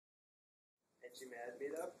ngMad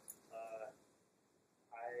meetup.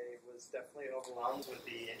 I was definitely overwhelmed with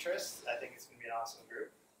the interest. I think it's going to be an awesome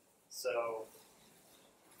group. So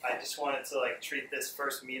I just wanted to treat this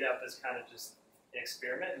first meetup as kind of just an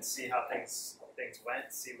experiment and see how things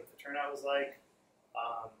went, see what the turnout was like,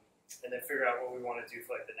 and then figure out what we want to do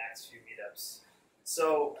for the next few meetups.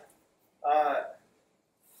 So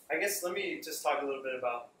I guess let me just talk a little bit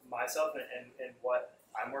about myself and what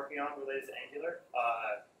I'm working on related to Angular.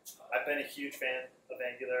 I've been a huge fan of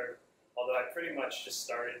Angular, although I pretty much just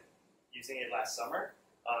started using it last summer.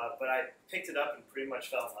 But I picked it up and pretty much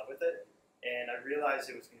fell in love with it, and I realized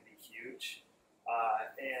it was going to be huge.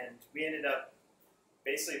 And we ended up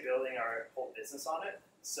basically building our whole business on it.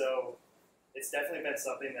 So it's definitely been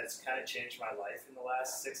something that's kind of changed my life in the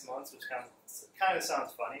last 6 months, which kind of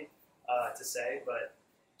sounds funny to say, but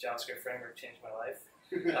JavaScript framework changed my life.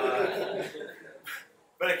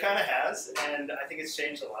 But it kind of has, and I think it's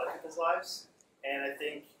changed a lot of people's lives. And I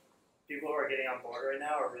think people who are getting on board right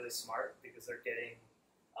now are really smart because they're getting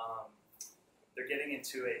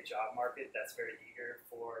into a job market that's very eager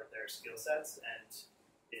for their skill sets and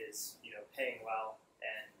is paying well,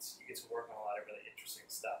 and you get to work on a lot of really interesting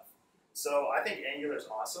stuff. So I think Angular is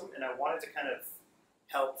awesome, and I wanted to kind of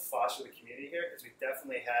help foster the community here because we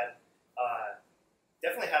definitely had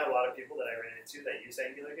a lot of people that I ran into that use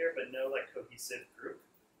Angular here, but no cohesive group.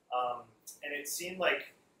 And it seemed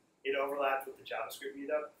like it overlapped with the JavaScript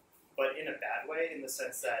meetup, but in a bad way, in the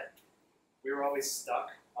sense that we were always stuck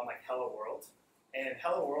on Hello World, and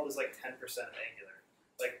Hello World is 10% of Angular.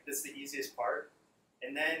 This is the easiest part,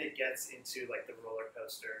 and then it gets into the roller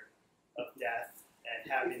coaster of death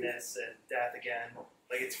and happiness and death again.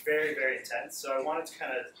 It's very, very intense. So I wanted to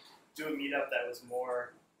kind of do a meetup that was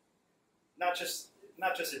more not just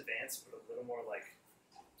advanced, but a little more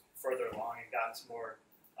further along and got into more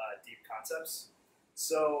deep concepts.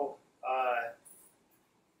 So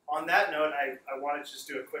on that note, I wanted to just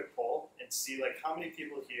do a quick poll and see how many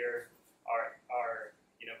people here are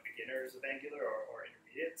beginners of Angular or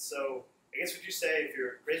intermediate. So I guess would you say,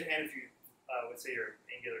 raise your hand if you would say you're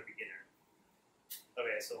Angular beginner.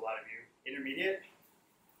 Okay, so a lot of you. Intermediate?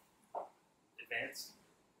 Advanced?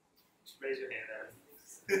 Just raise your hand, Adam.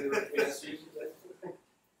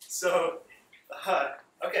 So,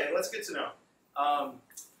 okay, that's good to know.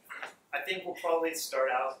 I think we'll probably start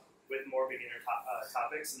out with more beginner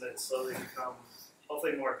topics and then slowly become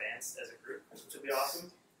hopefully more advanced as a group, which will be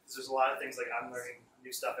awesome. Because there's a lot of things I'm learning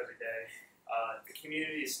new stuff every day. The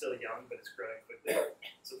community is still young, but it's growing quickly.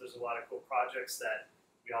 So there's a lot of cool projects that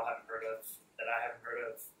we all haven't heard of, that I haven't heard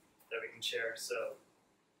of, that we can share. So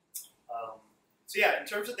yeah, in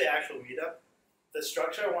terms of the actual meetup, the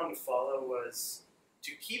structure I wanted to follow was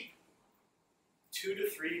to keep 2 to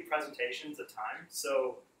 3 presentations a time.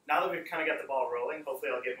 So now that we've kind of got the ball rolling,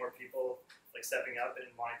 hopefully I'll get more people stepping up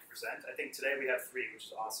and wanting to present. I think today we have 3,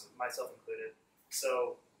 which is awesome, myself included.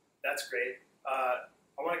 So that's great. I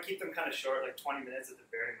want to keep them kind of short, 20 minutes at the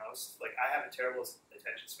very most. I have a terrible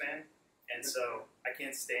attention span, and so I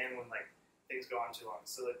can't stand when things go on too long.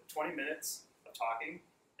 So 20 minutes of talking,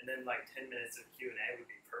 and then 10 minutes of Q&A would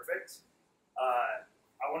be perfect.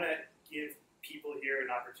 I want to give people here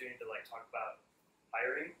an opportunity to talk about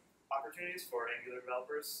hiring opportunities for Angular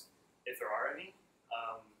developers, if there are any.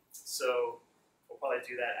 So we'll probably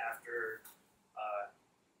do that after.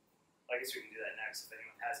 I guess we can do that next if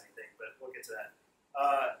anyone has anything, but we'll get to that.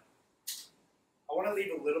 I want to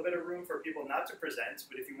leave a little bit of room for people not to present,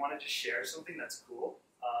 but if you want to just share something that's cool,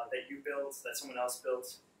 that you built, that someone else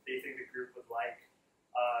built, that you think the group would like,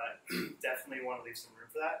 definitely want to leave some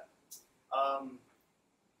room for that.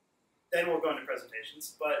 Then we'll go into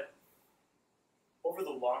presentations, but over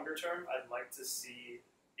the longer term, I'd like to see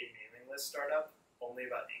a mailing list start up only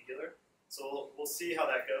about Angular. So we'll see how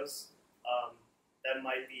that goes. That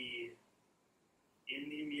might be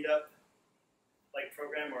in the Meetup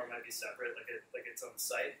program, or it might be separate, like its own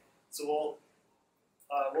site. So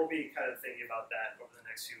we'll be kind of thinking about that over the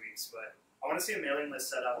next few weeks. But I want to see a mailing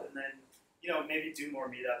list set up, and then maybe do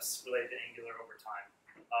more meetups related to Angular over time.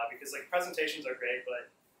 Because presentations are great,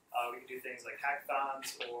 but we can do things like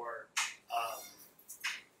hackathons or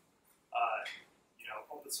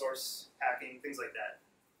open source hacking, things like that.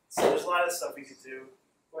 So there's a lot of stuff we could do.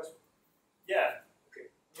 Question? Yeah.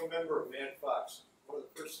 Okay. I'm a member of Mad Fox. One of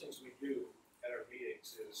the first things we do at our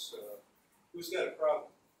meetings is who's got a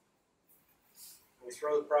problem? We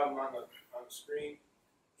throw the problem on the screen,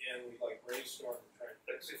 and we brainstorm and try to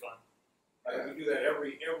fix it. Fun. We do that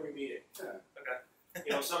every meeting. Yeah. Okay.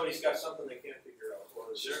 Somebody's got something they can't figure out,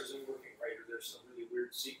 or this isn't working right, or there's some really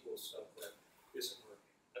weird SQL stuff that isn't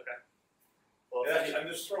working. Okay. Well, I'm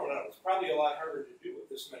just throwing it out. It's probably a lot harder to do with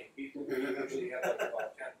this many people. usually have like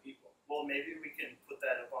about 10 people. Well, maybe we can put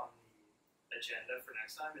that up on the agenda for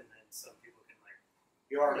next time, and then some people can like.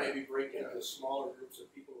 You are maybe break into smaller groups of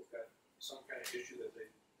people who've got some kind of issue that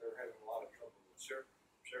they're having a lot of trouble with. Sure.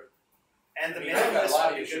 And the I've mailing got a list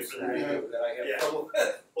lot would of be good issues for that. that I have Yeah. trouble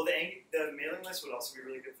with. Well, the mailing list would also be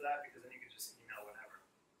really good for that because then you could just email whenever.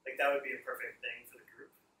 Like that would be a perfect thing for the group.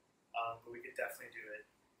 But we could definitely do it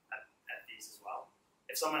at these as well.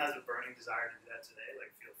 If someone has a burning desire to do that today,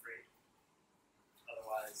 like feel free.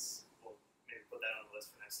 Otherwise, we'll maybe put that on the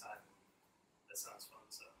list for next time. That sounds fun.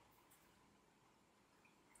 So,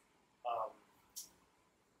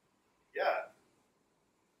 yeah,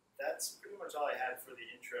 that's pretty much all I had for the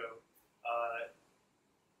intro.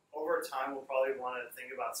 Over time, we'll probably want to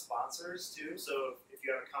think about sponsors too. So if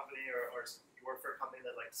you have a company or you work for a company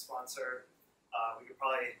that like to sponsor, we could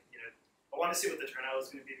probably, I want to see what the turnout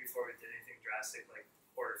was going to be before we did anything drastic like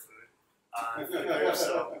order food.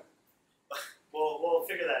 So we'll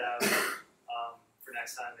figure that out for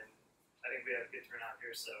next time. And I think we have a good turnout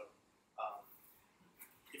here. So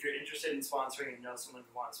if you're interested in sponsoring and know someone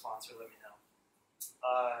who wants to sponsor, let me know.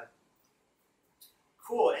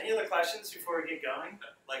 Cool. Any other questions before we get going?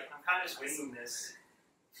 Like, I'm kind of just winging this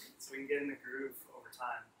so we can get in the groove over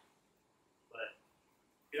time. But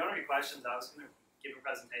if you don't have any questions, I was going to give a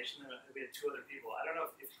presentation, and we had 2 other people. I don't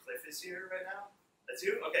know if Cliff is here right now. That's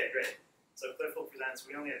you? Okay, great. So Cliff will present. So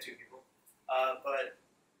we only have 2 people. But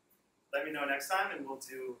let me know next time, and we'll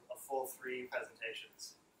do a full 3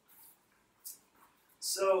 presentations.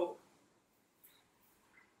 So,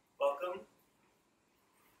 welcome.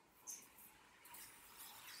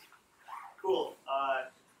 Cool. All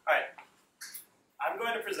right. I'm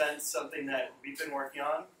going to present something that we've been working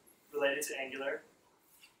on related to Angular.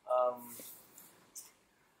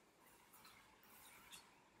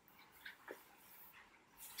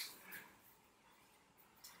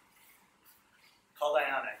 Called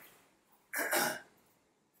Ionic.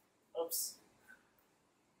 Oops.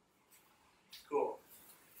 Cool.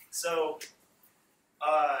 So,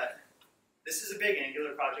 this is a big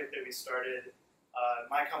Angular project that we started.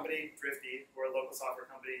 My company, Drifty, we're a local software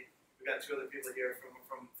company. We've got 2 other people here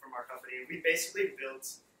from our company. We basically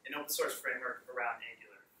built an open source framework around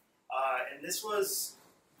Angular. And this was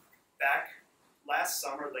back last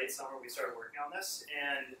summer, late summer, we started working on this.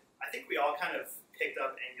 And I think we all kind of picked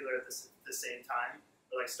up Angular at the same time,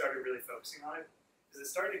 or like started really focusing on it. Because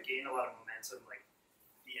it started to gain a lot of momentum like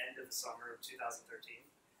the end of the summer of 2013.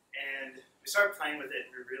 And we started playing with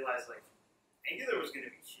it and we realized like Angular was going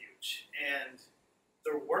to be huge. And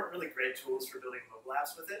there weren't really great tools for building mobile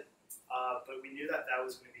apps with it, but we knew that that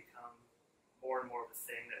was going to become more and more of a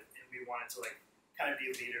thing, and we wanted to like kind of be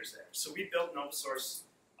leaders there. So we built an open source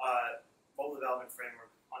mobile development framework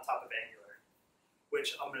on top of Angular,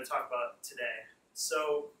 which I'm going to talk about today.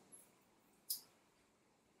 So,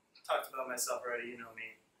 I talked about myself already, you know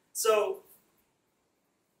me. So,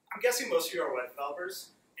 I'm guessing most of you are web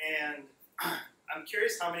developers, and I'm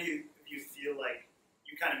curious how many of you feel like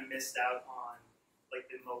you kind of missed out on like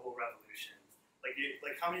the mobile revolution. Like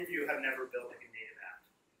how many of you have never built like a native app?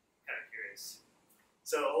 Kind of curious.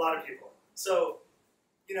 So a lot of people. So,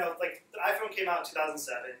 like the iPhone came out in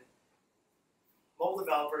 2007. Mobile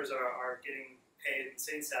developers are getting paid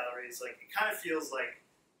insane salaries. Like it kind of feels like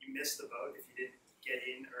you missed the boat if you didn't get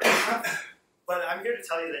in early enough. But I'm here to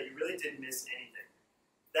tell you that you really didn't miss anything.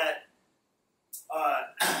 That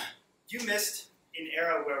you missed an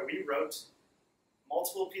era where we wrote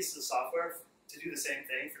multiple pieces of software to do the same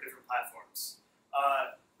thing for different platforms.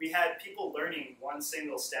 We had people learning one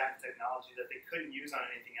single stack technology that they couldn't use on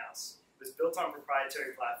anything else. It was built on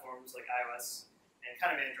proprietary platforms like iOS and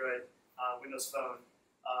kind of Android, Windows Phone,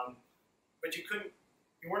 but you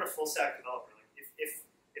weren't a full stack developer. Like if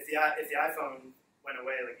the iPhone went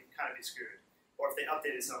away, like you'd kind of be screwed. Or if they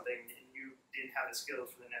updated something and you didn't have the skills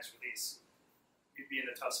for the next release, you'd be in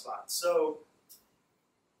a tough spot. So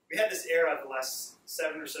we had this era of the last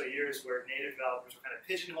 7 or so years where native developers were kind of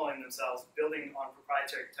pigeonholing themselves, building on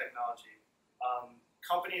proprietary technology.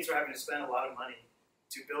 Companies were having to spend a lot of money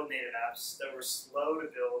to build native apps that were slow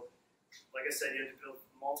to build. Like I said, you had to build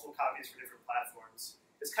multiple copies for different platforms.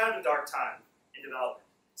 It's kind of a dark time in development.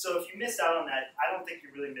 So if you missed out on that, I don't think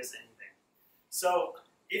you really missed anything. So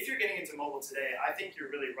if you're getting into mobile today, I think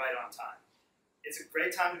you're really right on time. It's a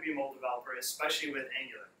great time to be a mobile developer, especially with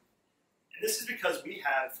Angular. And this is because we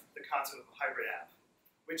have the concept of a hybrid app,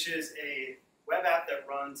 which is a web app that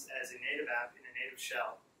runs as a native app in a native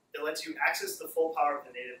shell that lets you access the full power of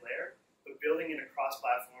the native layer, but building in a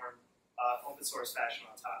cross-platform, open source fashion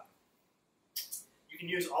on top. You can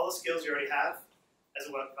use all the skills you already have as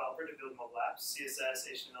a web developer to build mobile apps, CSS,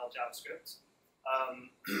 HTML, JavaScript.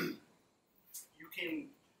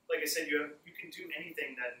 can, like I said, you can do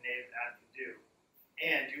anything that a native app can do.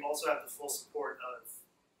 And you also have the full support of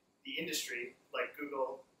the industry, like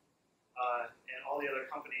Google and all the other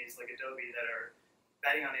companies like Adobe that are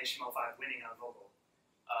betting on HTML5 winning on mobile.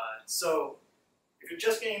 So if you're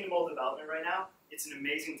just getting into mobile development right now, it's an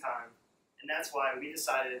amazing time. And that's why we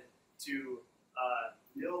decided to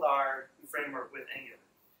build our framework with Angular.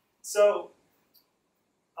 So,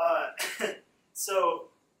 so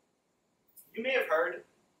you may have heard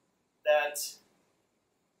that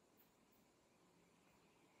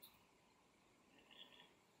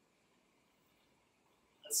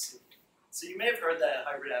So you may have heard that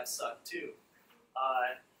hybrid apps suck too.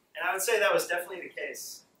 And I would say that was definitely the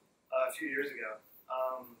case a few years ago.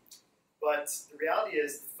 But the reality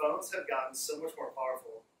is the phones have gotten so much more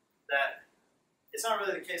powerful that it's not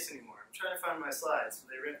really the case anymore. I'm trying to find my slides, but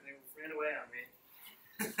they ran away on me.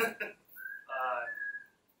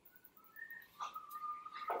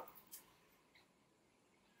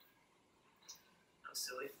 That was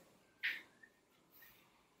silly.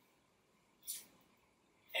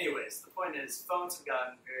 Anyways, the point is phones have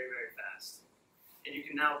gotten very, very fast. And you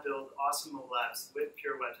can now build awesome mobile apps with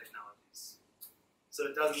pure web technologies. So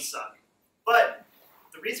it doesn't suck. But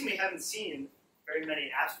the reason we haven't seen very many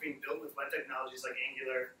apps being built with web technologies like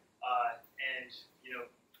Angular and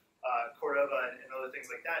Cordova and other things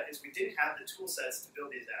like that is we didn't have the tool sets to build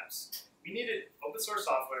these apps. We needed open source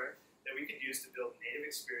software that we could use to build native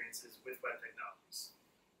experiences with web technologies.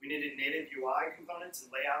 We needed native UI components and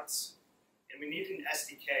layouts, and we needed an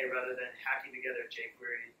SDK rather than hacking together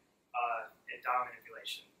jQuery and DOM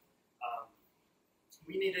manipulation.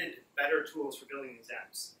 We needed better tools for building these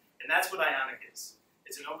apps, and that's what Ionic is.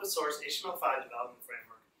 It's an open source HTML5 development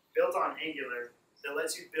framework built on Angular that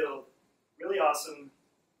lets you build really awesome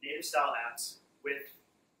native style apps with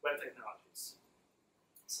web technologies.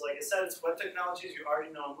 So like I said, it's web technologies you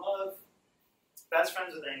already know and love. It's best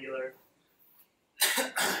friends with Angular.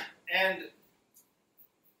 And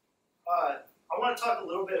I want to talk a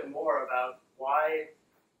little bit more about why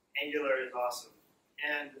Angular is awesome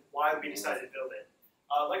and why we decided to build it.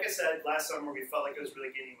 Like I said, last summer we felt like it was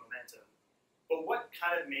really gaining momentum. But what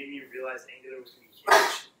kind of made me realize Angular was going to be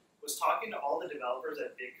huge was talking to all the developers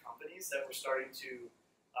at big companies that were starting to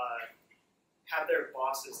have their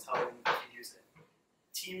bosses tell them to use it.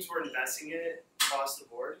 Teams were investing in it across the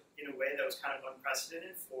board in a way that was kind of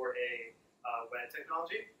unprecedented for a web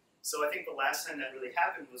technology. So I think the last time that really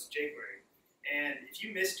happened was jQuery. And if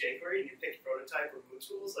you miss jQuery and you pick prototype or Mood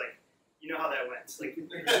tools, like, you know how that went. Like, you're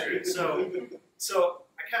screwed. So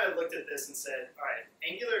I kind of looked at this and said, all right,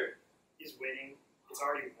 Angular is winning. It's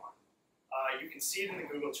already won. You can see it in the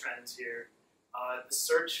Google Trends here. The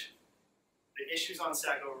search, the issues on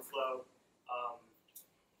Stack Overflow,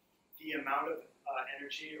 the amount of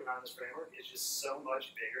energy around this framework is just so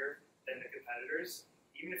much bigger than the competitors.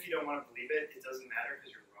 Even if you don't want to believe it, it doesn't matter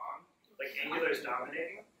because you're wrong. Like, Angular is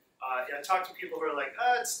dominating. I talk to people who are like,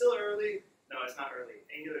 it's still early. No, it's not early.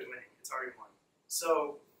 Angular's winning. It's already won.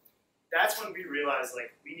 So that's when we realized,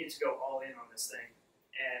 like, we need to go all in on this thing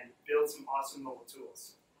and build some awesome mobile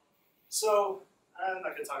tools. So I'm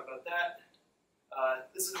not going to talk about that.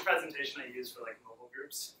 This is a presentation I use for, like, mobile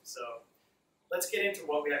groups. So let's get into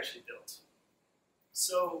what we actually built.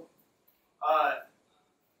 So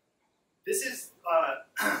this is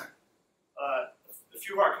a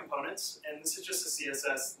few of our components, and this is just a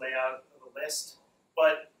CSS layout of a list.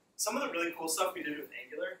 But some of the really cool stuff we did with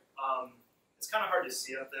Angular, it's kind of hard to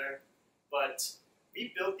see up there, but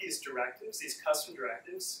we built these directives, these custom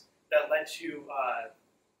directives, that let you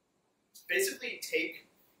basically take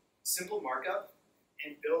simple markup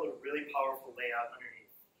and build a really powerful layout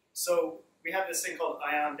underneath. So we have this thing called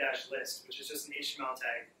ion-list, which is just an HTML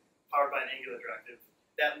tag powered by an Angular directive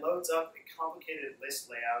that loads up a complicated list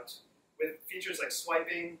layout with features like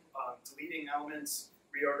swiping, deleting elements,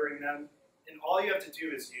 reordering them, and all you have to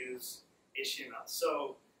do is use HTML.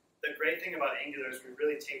 So the great thing about Angular is we've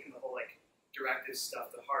really taken the whole directive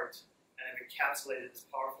stuff to heart and have encapsulated this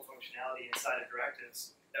powerful functionality inside of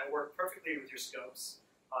directives that work perfectly with your scopes.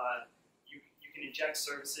 You can inject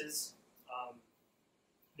services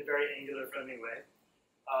in a very Angular-friendly way.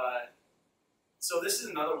 So this is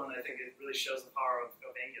another one that I think it really shows the power of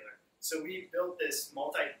Angular. So we built this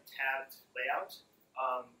multi-tabbed layout,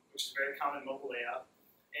 which is a very common mobile layout.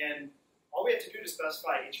 And all we have to do to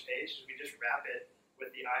specify each page is we just wrap it with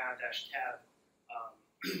the ion-tab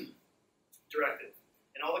directive.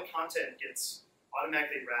 And all the content gets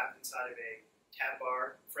automatically wrapped inside of a tab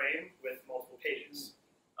bar frame with multiple pages.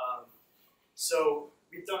 So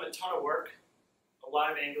we've done a ton of work. A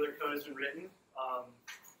lot of Angular code has been written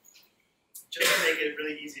just to make it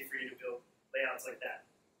really easy for you to build layouts endpoints like that.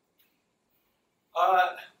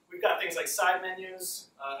 We've got things like side menus.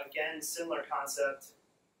 Again, similar concept.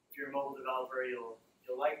 If you're a mobile developer, you'll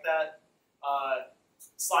like that.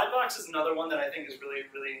 Slidebox is another one that I think is really,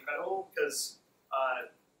 really incredible because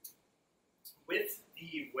with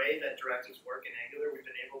the way that directives work in Angular, we've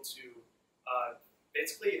been able to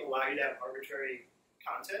basically allow you to have arbitrary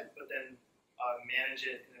content, but then manage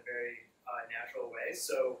it in a very natural way.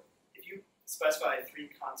 So if you specify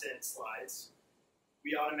 3 content slides,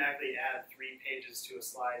 we automatically add 3 pages to a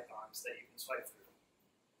slide box that you can swipe through.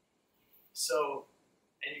 So,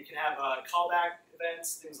 and you can have callback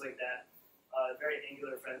events, things like that. Very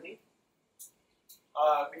Angular friendly.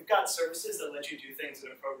 We've got services that let you do things in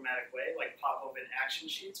a programmatic way, like pop open action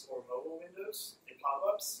sheets or mobile windows and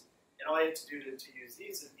pop-ups. And all you have to do to use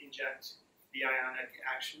these is inject the Ionic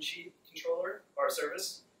action sheet controller or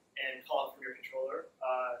service and call it from your controller,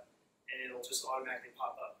 and it'll just automatically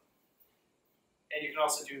pop up. And you can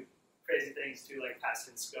also do crazy things too, like pass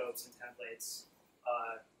in scopes and templates.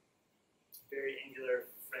 Very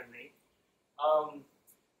Angular friendly.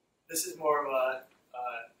 This is more of a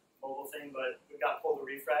mobile thing, but we've got pull to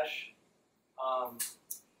refresh.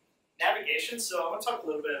 Navigation, so I want to talk a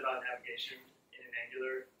little bit about navigation in an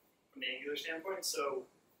Angular, from the Angular standpoint. So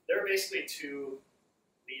there are basically 2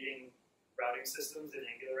 leading routing systems in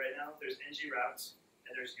Angular right now. There's ngRoute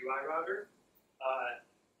and there's UIRouter.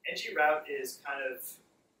 ngRoute is kind of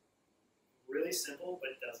really simple,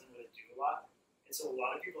 but doesn't really do a lot. And so a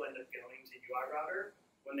lot of people end up going to UIRouter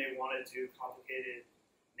when they want to do complicated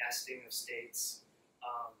nesting of states.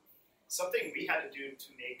 Something we had to do to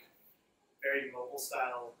make very mobile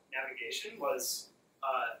style navigation was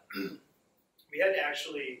we had to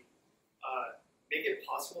actually make it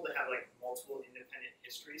possible to have like multiple independent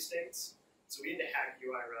history states. So we had to hack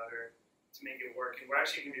UIRouter to make it work, and we're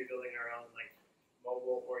actually going to be building our own like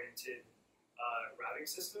mobile-oriented routing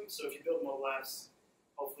system. So if you build mobile apps,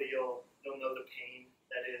 hopefully you'll know the pain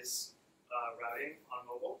that is routing on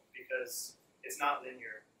mobile, because it's not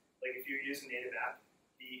linear. Like if you use a native app,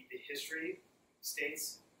 the history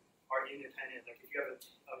states are independent. Like if you have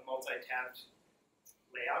a multi-tabbed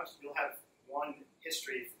layout, you'll have one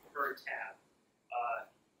history per tab.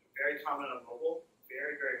 Very common on mobile,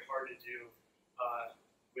 very, very hard to do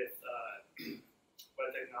with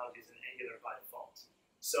web technologies and Angular by default.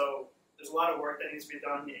 So there's a lot of work that needs to be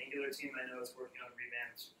done. The Angular team, I know, is working on a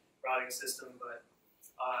revamped routing system, but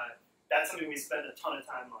that's something we spend a ton of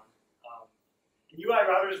time on. And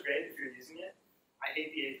UIRouter is great if you're using it. I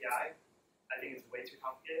hate the API. I think it's way too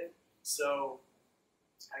complicated. So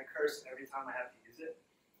I curse every time I have to use it.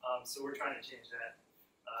 So we're trying to change that.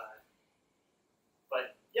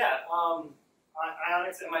 But yeah,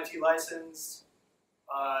 Ionic's MIT license.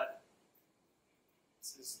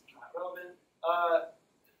 This is not relevant.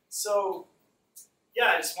 So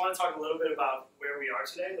yeah, I just want to talk a little bit about where we are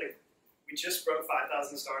today. Like, we just broke 5,000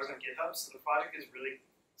 stars on GitHub, so the project is really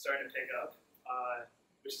starting to pick up,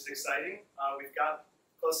 which is exciting. We've got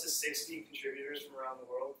close to 60 contributors from around the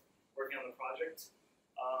world working on the project.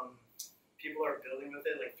 People are building with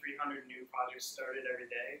it, like 300 new projects started every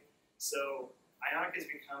day. So Ionic is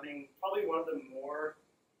becoming probably one of the more,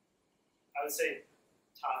 I would say,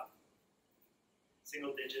 top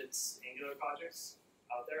single digits Angular projects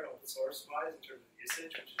out there, open source wise, in terms of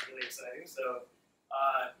usage, which is really exciting. So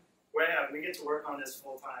we get to work on this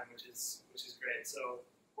full time, which is great. So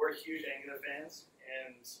we're huge Angular fans,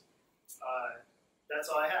 and that's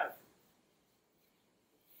all I have.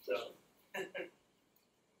 So I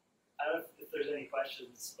don't know if there's any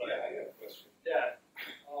questions. But yeah, I got a question. Yeah.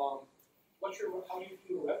 How do you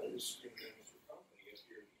do a revenue stream with your company if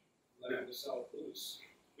you're letting this out loose?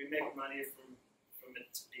 We make money from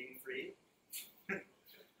it being free.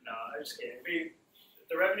 No, I'm just kidding.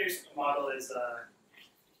 The revenue model is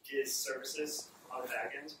services on the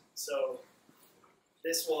back end. So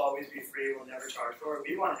this will always be free. We'll never charge for it.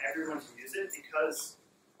 We want everyone to use it because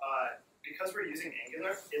we're using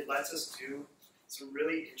Angular. It lets us do some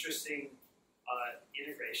really interesting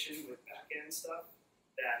integration with back-end stuff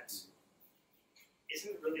that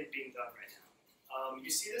isn't really being done right now. You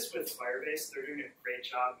see this with Firebase. They're doing a great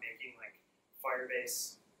job making like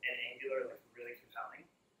Firebase and Angular like really compelling.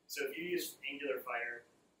 So if you use Angular Fire,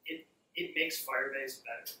 it makes Firebase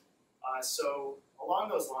better. So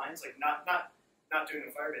along those lines, like not doing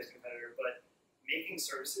a Firebase competitor, but making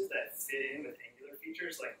services that fit in with Angular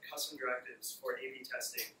features like custom directives for A/B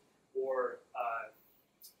testing, or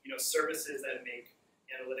services that make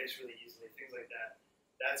analytics really easily, things like that.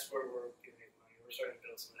 That's where we're going to make money. We're starting to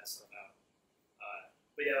build some of that stuff out.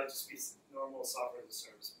 But yeah, it'll just be normal software as a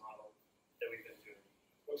service model that we've been doing.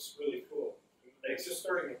 What's really cool, It's just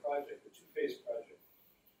starting a project, a two-phase project.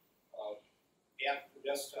 App for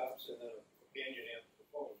desktops and then a companion app for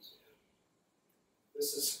phones. And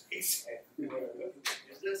this is exactly what I'm looking for.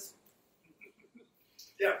 Is this?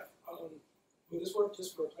 Yeah. Will this work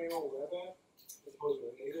just for a plain old web app as opposed to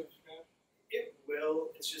a native app? It will.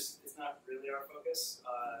 It's not really our focus.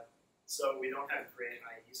 So we don't have great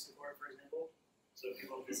IE support, for example. So if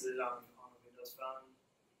people visit it on a Windows phone,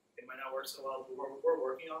 it might not work so well. But we're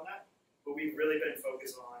working on that. But we've really been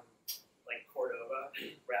focused on like Cordova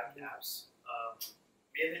wrapped apps.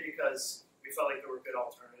 Mainly because we felt like there were good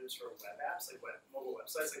alternatives for web apps, like mobile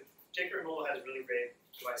websites. Like jQuery Mobile has really great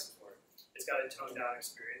device support. It's got a toned down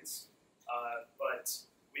experience, but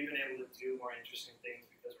we've been able to do more interesting things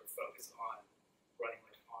because we're focused on running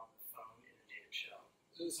like on the phone in a native shell.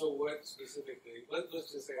 So what specifically, let's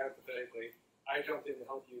just say hypothetically, I jumped in to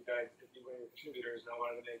help you guys, if you were your contributors, and I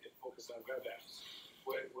wanted to make it focus on web apps.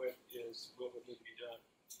 What would need to be done?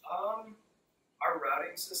 Our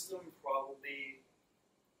routing system probably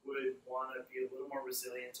would want to be a little more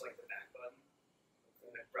resilient to like the back button,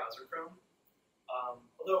 like browser Chrome.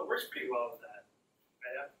 Although it works pretty well with that,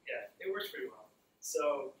 right? Yeah, it works pretty well.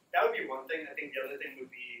 So that would be one thing. I think the other thing would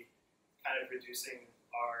be kind of reducing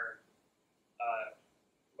our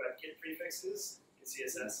WebKit prefixes in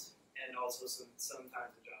CSS, and also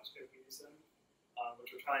sometimes in JavaScript we use them, which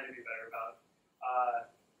we're trying to be better about.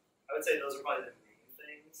 I would say those are probably the main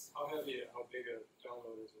things. How big a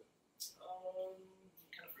download is it?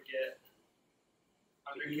 Kind of forget.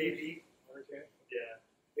 100 KB. 100K? Yeah.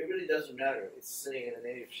 It really doesn't matter. It's sitting in a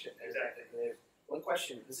native. Exactly. One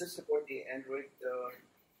question: does this support the Android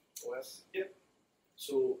OS? Yep.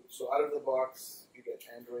 So out of the box, you get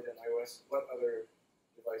Android and iOS. What other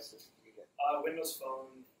devices do you get? Windows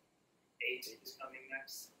Phone 8 is coming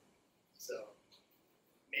next. So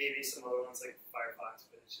maybe some other ones like Firefox,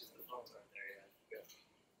 but it's just the phones aren't there yet.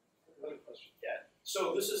 Another question. Yeah.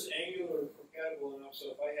 So this is Angular compatible enough,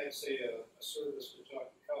 so if I had, say, a service to talk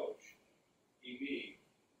to Couch, DB,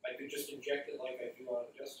 I could just inject it like I do on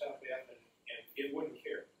a desktop app and it wouldn't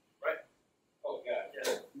care. Right. Oh, God.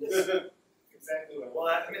 Yeah. Exactly what I Well,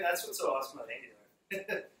 want. I mean, that's what's so awesome about Angular.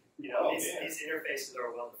 These interfaces are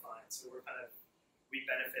well defined, so we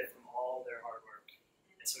benefit from all their hard work.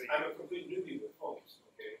 And so I'm a complete newbie with phones,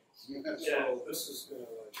 okay? Yeah. So this is going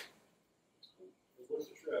to, it's worth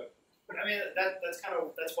the trip. I mean,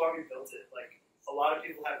 that's why we built it. Like, a lot of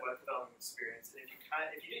people have web development experience, and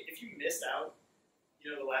if you missed out,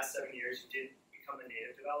 the last 7 years you didn't become a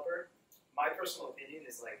native developer, my personal opinion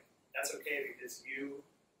is like that's okay because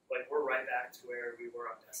we're right back to where we were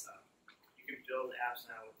on desktop. You can build apps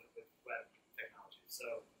now with web technology,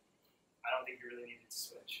 so I don't think you really needed to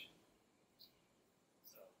switch.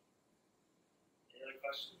 So, any other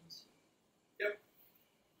questions?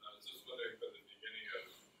 I was just wondering, from the beginning of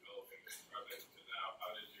developing this project to now,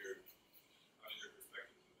 how did your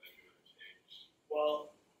perspectives of Angular change?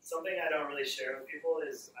 Well, something I don't really share with people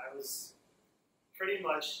is I was pretty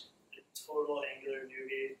much a total Angular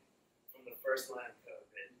newbie from the first line of code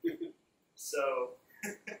written. So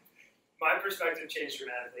my perspective changed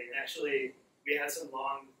dramatically, and actually we had some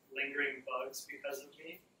long lingering bugs because of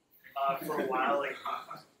me for a while.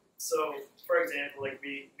 So for example,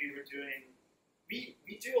 we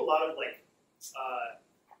do a lot of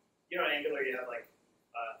in Angular you have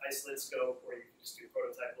isolate scope where you can just do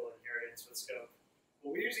prototypal inheritance with scope.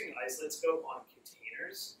 Well, we're using isolate scope on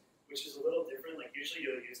containers, which is a little different. Like usually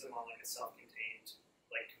you'll use them on a self-contained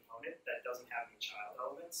component that doesn't have any child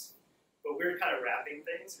elements. But we were kind of wrapping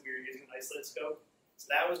things, and we were using isolate scope. So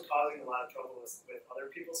that was causing a lot of trouble with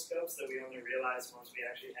other people's scopes that we only realized once we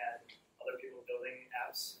actually had other people building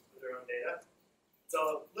apps with their own data.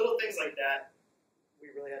 So little things like that,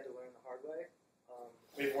 we really had to learn the hard way.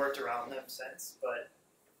 We've worked around them since, but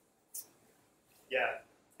yeah,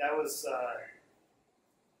 that was.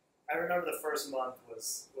 I remember the first month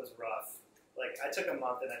was rough. I took a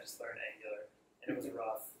month and I just learned Angular, and it was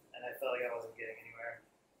rough, and I felt like I wasn't getting anywhere.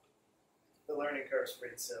 The learning curve's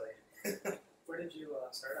pretty silly. Where did you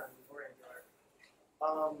start on before Angular?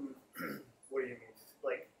 What do you mean?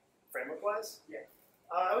 Framework-wise? Yeah.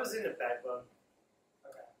 I was into Backbone.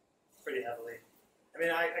 Okay. Pretty heavily. I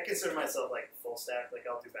mean, I consider myself full stack.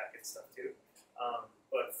 I'll do backend stuff too.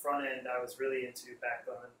 But front end, I was really into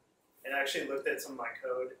Backbone, and I actually looked at some of my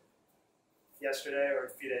code yesterday or a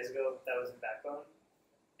few days ago that was in Backbone,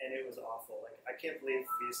 and it was awful. I can't believe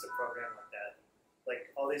we used to program like that.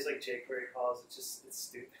 All these jQuery calls, it's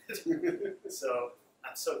stupid. So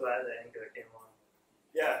I'm so glad that Angular came along.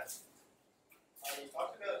 Yeah. You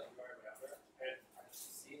talked about inaugural wrapper, and I've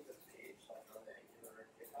seen the page on the Angular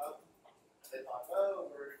GitHub. They thought,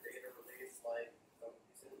 we're going to release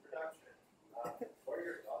What are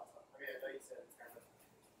your thoughts on? I mean, I know you said it's kind of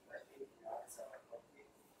like API, so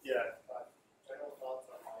Yeah. but general thoughts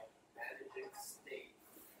on like managing state.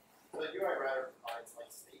 So UI router provides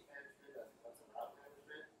like state management as opposed to route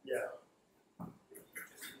management. Yeah. So if you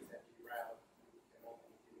just use empty route, you can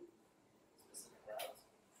only do specific routes.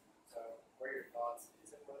 So what are your thoughts?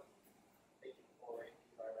 Is it worth making full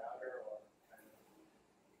API router or kind of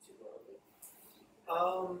too early?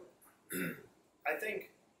 I think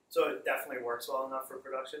so. It definitely works well enough for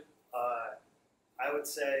production. I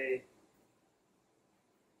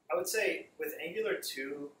would say with Angular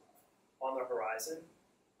 2 on the horizon,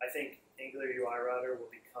 I think Angular UI router will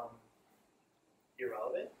become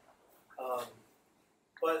irrelevant.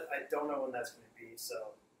 But I don't know when that's going to be,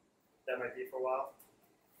 so that might be for a while.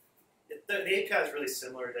 The API is really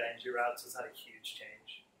similar to ngRoute, so it's not a huge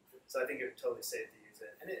change. So I think it's totally safe to use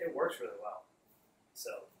it, and it works really well.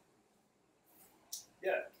 So,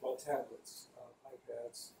 yeah. Well, tablets,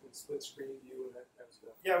 iPads, and split screen view, and that kind of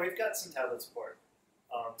stuff. Yeah, we've got some tablet support.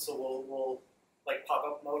 So we'll like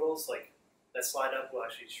pop-up modals, like that slide up will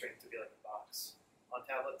actually shrink to be like a box on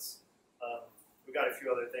tablets. We've got a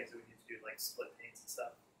few other things that we need to do, like split panes and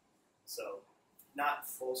stuff. So not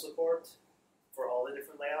full support for all the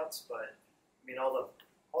different layouts, but I mean all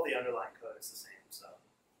the underlying code is the same. So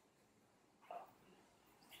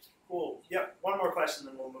cool. Yep. One more question,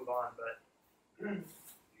 then we'll move on. But You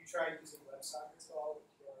try using WebSockets at all with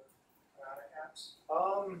your Ionic apps? Is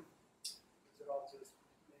it all just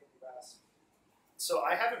mainly REST? so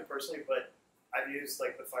I haven't personally, but I've used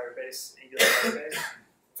like the Firebase, Angular Firebase.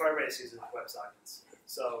 Firebase uses WebSockets.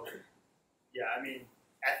 So yeah, I mean,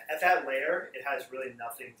 at that layer, it has really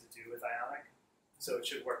nothing to do with Ionic, so it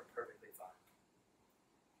should work perfectly fine.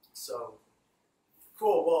 So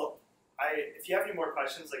cool. Well, if you have any more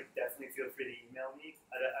questions, like definitely feel free to email me.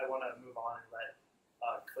 I want to move on and let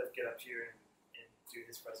Cliff get up here and do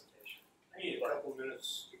his presentation. I need a couple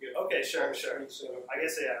minutes to get. Okay, sure. So I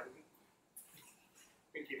guess yeah,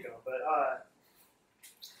 we can keep going, but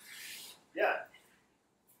yeah.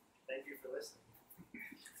 Thank you for listening.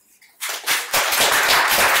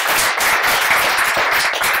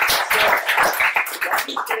 So, while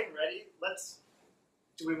he's getting ready,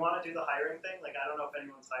 do we want to do the hiring thing? Like, I don't know if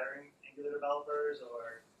anyone's hiring Angular developers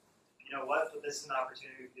or, you know what, but this is an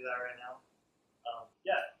opportunity to do that right now.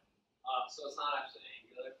 Yeah. So it's not actually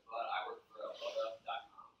Angular, but I work for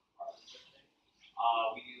Apoda.com, our researching.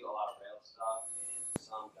 We do a lot of Rails stuff and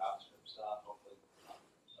some JavaScript stuff, hopefully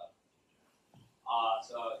JavaScript stuff.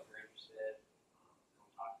 So if you're interested, come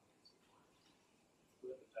talk to me at some point.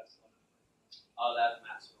 Who have the best one? That's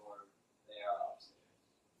Max Lynch. They are upstairs.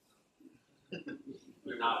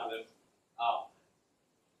 We're Not them. Oh.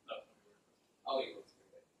 No, Oh, you look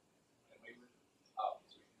good. Oh,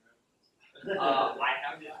 sweet. Uh, I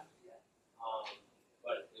haven't yet.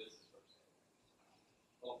 But it was his first day.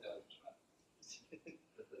 Hope that was right.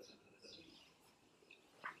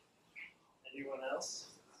 Anyone else?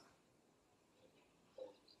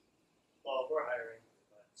 Well, we're hiring,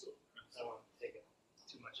 but I won't take it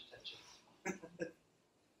too much attention.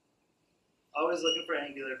 Always looking for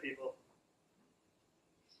Angular people.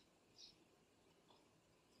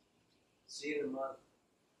 See you in a month.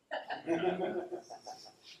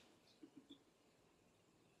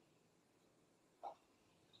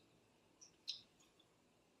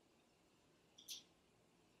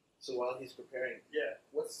 So while he's preparing, Yeah.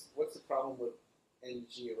 what's the problem with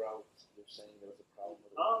ngRoute? You're saying there was a problem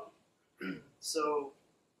with it. So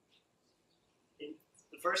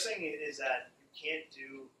the first thing is that you can't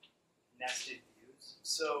do nested views.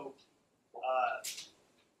 So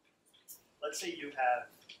let's say you have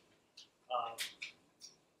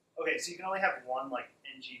okay, so you can only have one like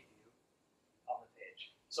ng view on the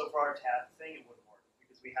page. So for our tab thing, it wouldn't work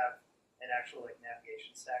because we have an actual like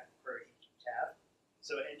navigation stack for each tab.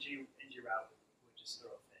 So ngRoute would just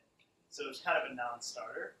throw a fit. So it's kind of a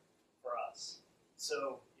non-starter for us.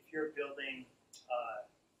 So if you're building,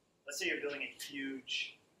 let's say you're building a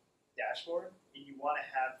huge dashboard and you want to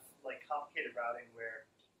have like complicated routing where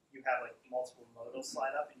you have like multiple modals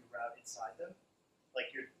slide up and you route inside them,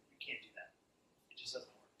 like you can't do that. It just doesn't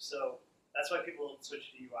work. So that's why people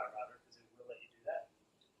switch to UI router because it will let you do that.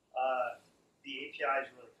 The API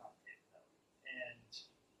is really complicated though, and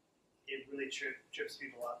it really trips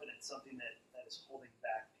people up, and it's something that is holding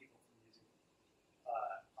back people from using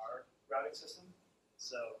our routing system.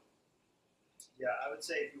 So yeah, I would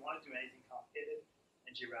say if you want to do anything complicated,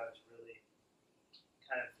 ngRoute is really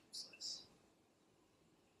kind of useless.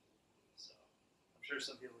 So I'm sure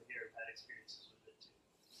some people here have had experiences with it too.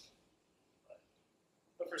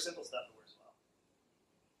 But for simple stuff, it works well.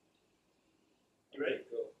 You ready?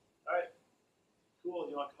 Go. All right.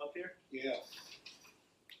 here? Yeah.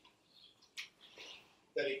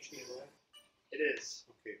 That HDMI? It is.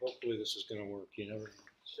 Okay, hopefully this is gonna work, you never know.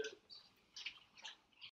 Should